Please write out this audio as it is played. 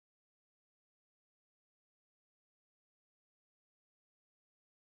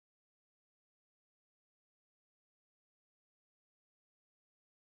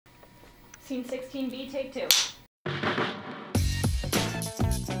Scene 16B, take 2.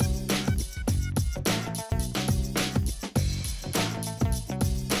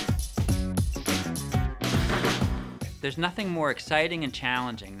 There's nothing more exciting and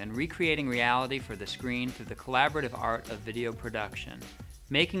challenging than recreating reality for the screen through the collaborative art of video production.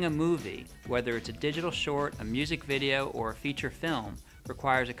 Making a movie, whether it's a digital short, a music video, or a feature film,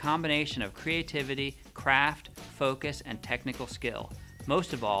 requires a combination of creativity, craft, focus, and technical skill.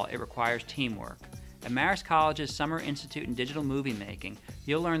 Most of all, it requires teamwork. At Marist College's Summer Institute in Digital Movie Making,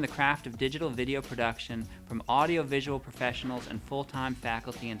 you'll learn the craft of digital video production from audio-visual professionals and full-time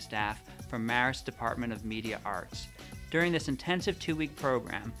faculty and staff from Marist's Department of Media Arts. During this intensive 2-week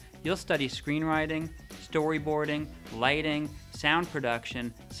program, you'll study screenwriting, storyboarding, lighting, sound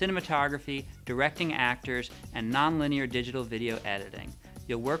production, cinematography, directing actors, and nonlinear digital video editing.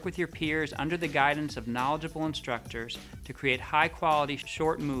 You'll work with your peers under the guidance of knowledgeable instructors to create high-quality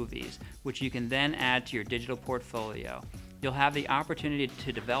short movies, which you can then add to your digital portfolio. You'll have the opportunity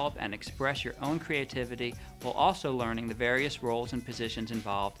to develop and express your own creativity while also learning the various roles and positions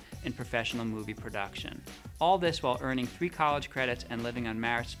involved in professional movie production. All this while earning 3 college credits and living on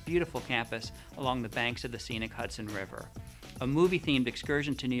Marist's beautiful campus along the banks of the scenic Hudson River. A movie-themed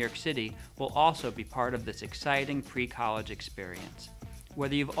excursion to New York City will also be part of this exciting pre-college experience.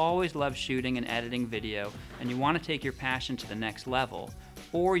 Whether you've always loved shooting and editing video and you want to take your passion to the next level,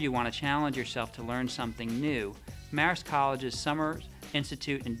 or you want to challenge yourself to learn something new, Marist College's Summer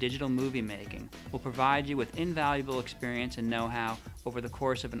Institute in Digital Movie Making will provide you with invaluable experience and know-how over the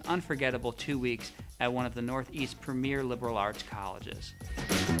course of an unforgettable 2 weeks at one of the Northeast's premier liberal arts colleges.